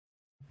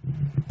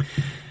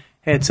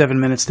Hey, it's 7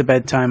 minutes to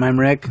bedtime. I'm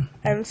Rick.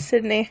 I'm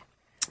Sydney.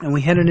 And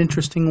we had an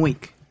interesting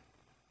week.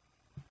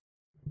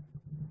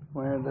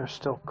 Where there's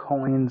still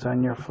coins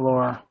on your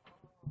floor.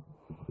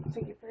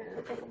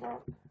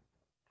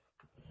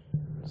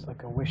 It's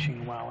like a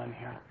wishing well in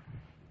here.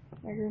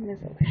 My room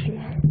is a wishing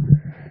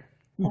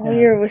well. All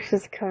your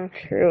wishes come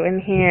true in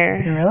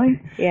here.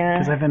 Really? Yeah.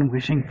 Because I've been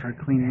wishing for a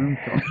clean room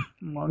for a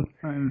long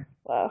time.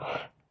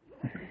 Wow.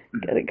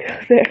 Gotta go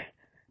there.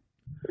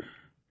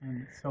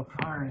 And so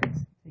far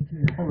it's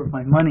taking hold of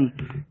my money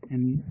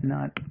and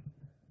not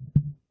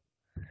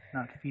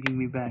feeding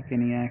me back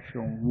any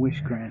actual wish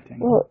granting.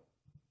 Well,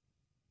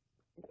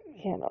 you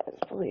can't always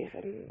believe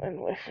in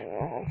wishing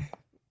wells.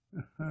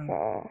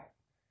 So.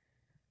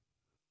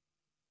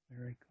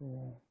 Very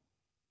cool.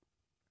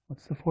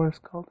 What's the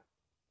forest called?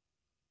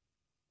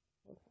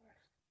 What forest?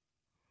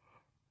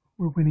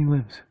 Where Winnie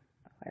lives.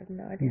 I have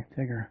no idea.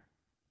 Tigger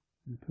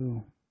and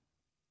Pooh.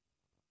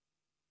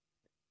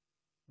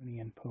 Winnie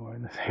and Pooh are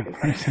the same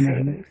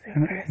person.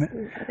 Same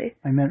person, buddy.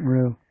 I meant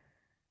Roo.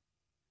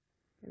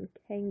 And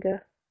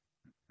Kanga.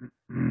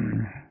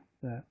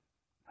 The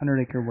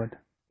 100-acre wood.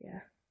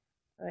 Yeah.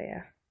 Oh,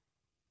 yeah.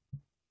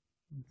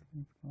 That's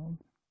what it's called.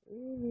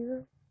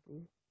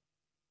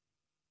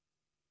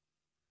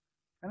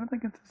 I don't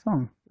think it's a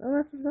song. No,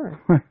 that's a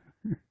song.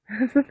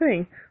 That's the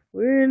thing.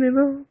 We're in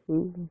the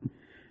Pooh.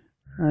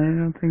 I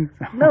don't think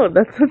so. No,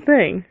 that's the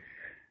thing.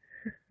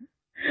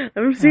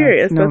 I'm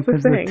serious. No,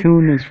 that's the thing. The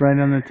tune is right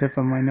on the tip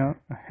of my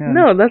head.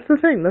 No, that's the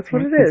thing. That's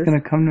what it is. It's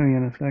going to come to me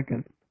in a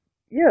second.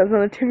 Yeah, it's on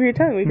the tip of your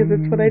tongue because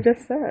it's what I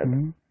just said.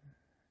 Mm-hmm.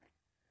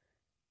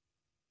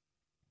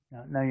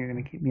 Now you're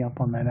going to keep me up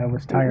all night. I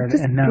was tired.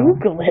 Just and now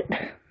Google it.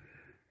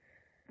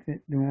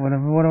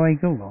 What do I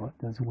Google?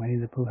 Does Winnie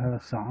the Pooh have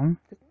a song?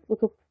 Just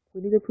look up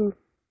Winnie the Pooh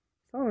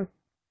song.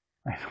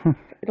 I don't.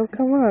 It'll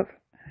come up.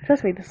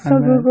 Trust me, this is how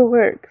Google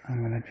works. I'm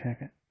going to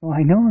check it. Well,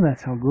 I know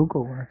that's how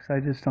Google works. I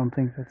just don't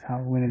think that's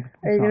how Winnie the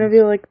Pooh Are you going to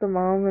be like the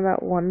mom in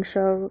that one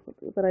show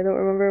that I don't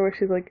remember where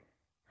she's like,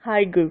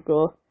 "Hi,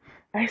 Google.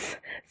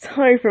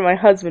 Sorry for my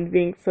husband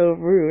being so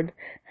rude.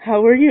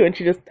 How are you?" And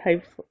she just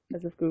types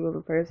as if Google's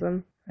a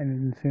person. I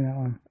didn't see that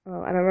one.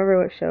 Oh, I don't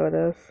remember what show it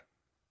is.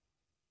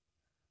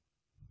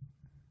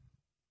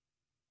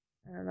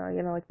 I don't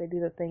know, like they do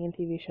the thing in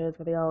TV shows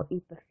where they all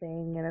eat the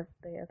thing and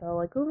it's all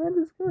like, "Oh, that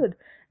is good."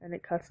 And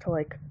it cuts to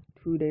like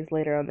 2 days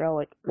later and they're all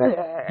like,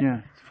 "Bleh."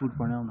 Yeah, it's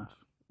foodborne illness.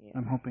 Yeah.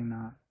 I'm hoping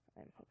not.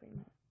 I'm hoping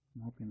not.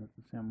 I'm hoping that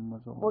the salmon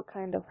was old. What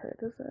kind of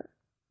hurt is it?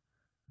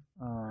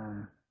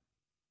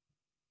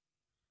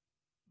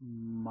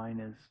 Mine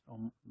is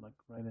like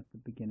right at the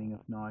beginning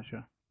of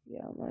nausea.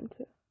 Yeah, mine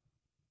too.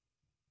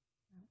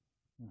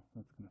 Oh,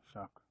 that's gonna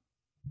suck.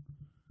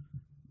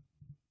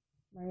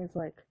 Mine is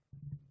like,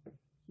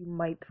 you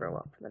might throw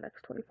up for the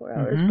next 24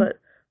 hours,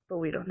 but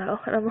we don't know.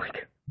 And I'm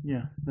like,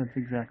 yeah, that's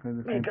exactly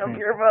the same make up thing.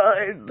 your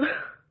mind.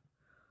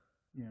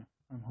 Yeah,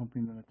 I'm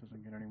hoping that it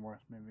doesn't get any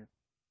worse. Maybe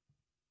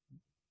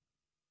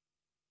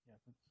yeah,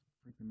 that's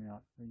freaking me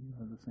out. That you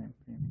have the same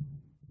feeling.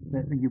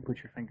 That you put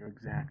your finger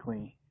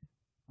exactly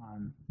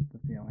on the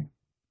feeling.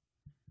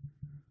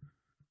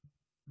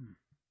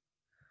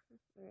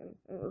 It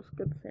was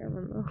good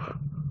salmon though.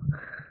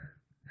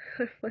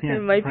 Yeah,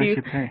 it might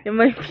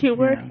be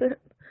worth it.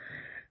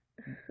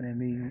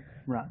 Maybe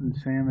rotten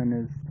salmon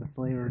is the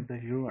flavor du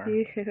jour.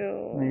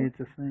 Ew. Maybe it's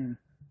a thing.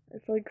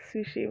 It's like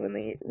sushi when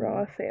they eat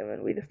raw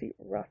salmon. We just eat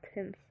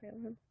rotten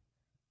salmon.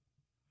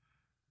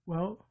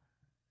 Well,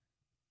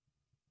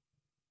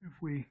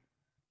 if we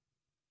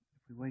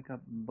wake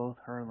up both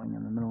hurling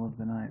in the middle of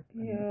the night,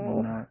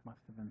 we'll know it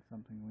must have been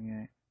something we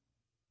ate.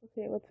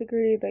 Okay, let's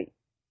agree that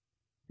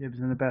Dibs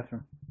in the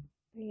bathroom.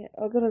 Yeah,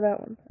 I'll go to that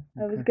one.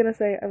 Okay. I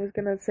was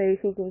gonna say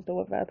who goes to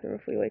what bathroom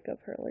if we wake up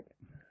hurling.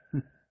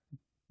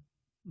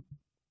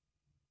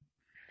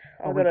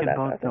 I'll go to that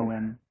both bathroom. Go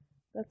in.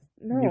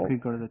 No. You could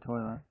go to the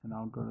toilet, and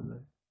I'll go to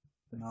the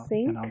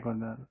sink. And I'll go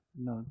to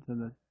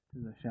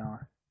the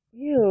shower.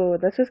 Ew,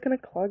 that's just gonna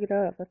clog it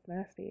up. That's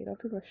nasty. You don't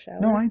do the shower.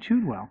 No, I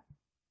chewed well.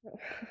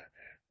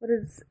 But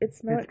it's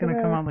not. It's gonna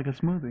come out like a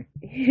smoothie.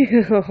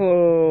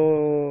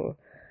 Ew.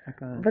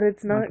 But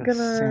it's not like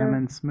gonna. A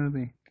salmon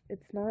smoothie.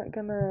 It's not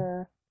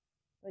gonna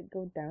like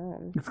go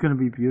down. It's gonna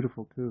be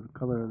beautiful too. The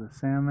color of the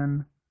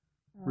salmon.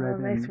 Red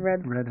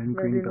and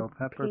green bell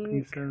pepper pink.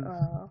 pieces.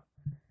 Oh,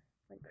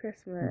 like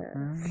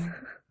Christmas.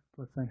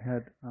 Plus I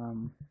had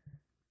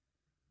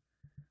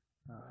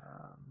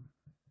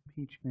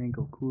peach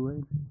mango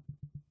Kool-Aid.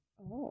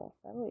 Oh,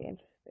 that'll be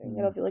interesting.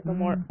 It'll be like a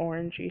more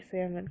orangey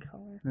salmon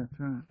color. That's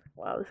right.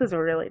 Wow, this is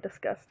really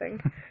disgusting.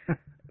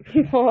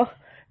 people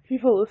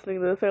listening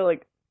to this are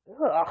like,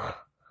 ugh.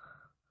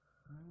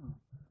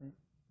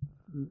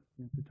 You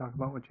have to talk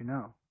about what you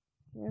know.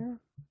 Yeah,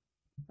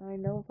 I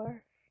know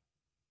bars.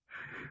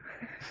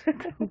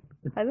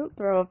 I don't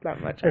throw up that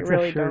much. That's I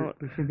really don't.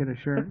 We should get a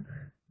shirt.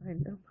 I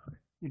know bars.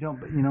 You don't,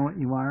 but you know what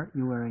you are?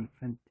 You are a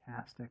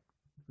fantastic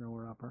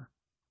thrower-upper.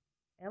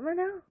 Am I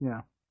now?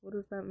 Yeah. What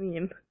does that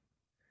mean?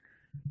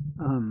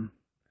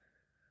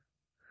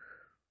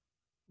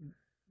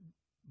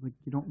 Like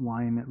you don't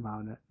whine it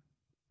loud.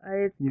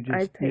 I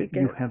take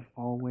you it. have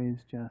always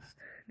just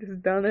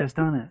Done it.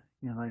 done it.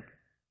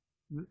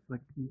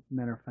 Like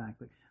matter of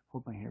fact, like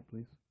hold my hair,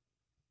 please,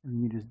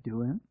 and you just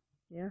do it,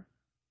 Yeah.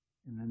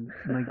 and then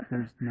like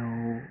there's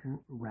no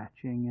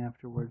ratching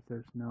afterwards.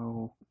 There's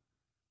no,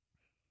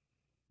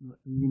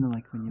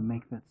 like when you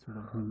make that sort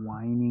of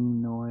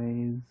whining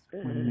noise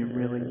when you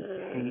really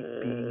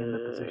hate being in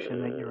the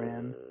position that you're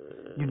in.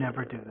 You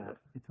never do that.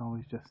 It's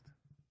always just.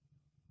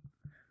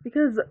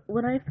 Because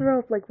when I throw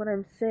up, like when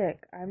I'm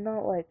sick, I'm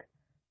not like,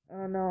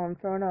 oh no, I'm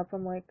throwing up.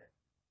 I'm like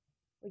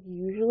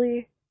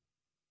usually,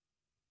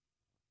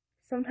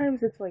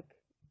 sometimes it's like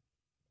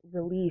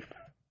relief.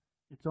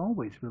 It's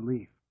always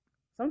relief.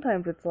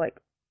 Sometimes it's like,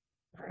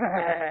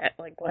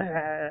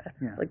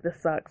 like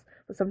this sucks.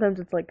 But sometimes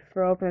it's like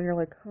throw up and you're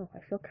like, oh, I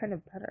feel kind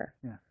of better.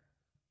 Yeah.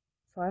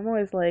 So I'm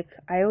always like,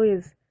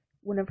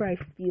 whenever I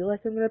feel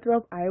like I'm gonna throw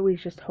up, I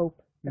always just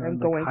hope that I'm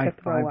going to throw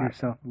up. High five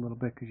yourself a little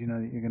bit because you know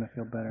that you're gonna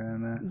feel better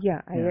in that.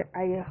 Yeah,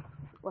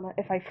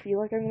 if I feel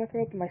like I'm gonna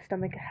throw up, and my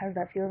stomach has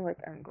that feeling like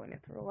I'm going to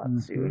throw up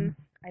soon.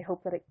 I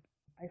hope that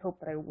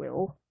I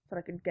will, so that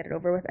I can get it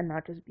over with and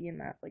not just be in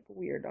that like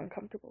weird,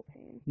 uncomfortable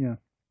pain. Yeah.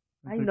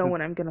 I know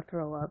when I'm gonna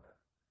throw up.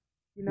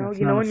 You know,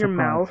 Yeah, when your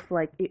mouth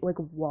like it like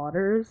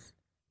waters.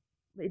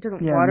 It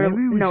doesn't Yeah, water.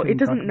 maybe we No, it shouldn't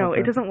doesn't. talk No, about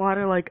it that. doesn't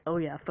water like oh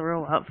yeah,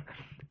 throw up.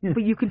 Yeah.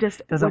 But you can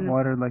just Doesn't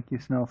water like you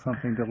smell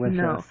something delicious.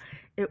 No,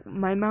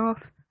 my mouth.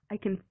 I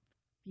can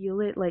feel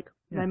it. Like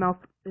Yeah. my mouth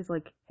is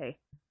like, hey.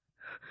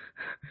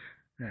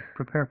 Yeah.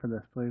 Prepare for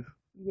this, please.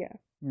 Yeah.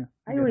 Yeah.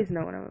 I always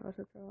know when I'm about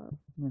to throw up.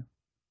 Yeah.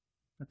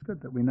 That's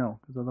good that we know,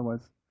 because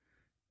otherwise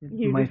it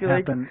You might just be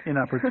like- happen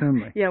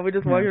inopportunely. Yeah, we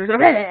just Yeah. walk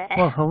around.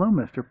 Well, hello,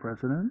 Mr.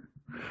 President.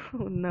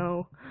 Oh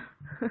no.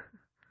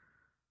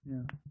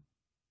 Yeah.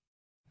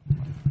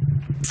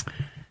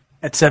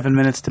 At 7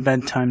 minutes to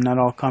bedtime, not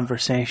all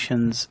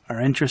conversations are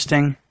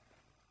interesting.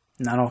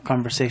 Not all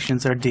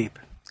conversations are deep.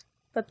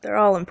 But they're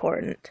all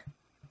important.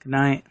 Good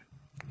night.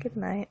 Good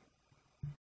night.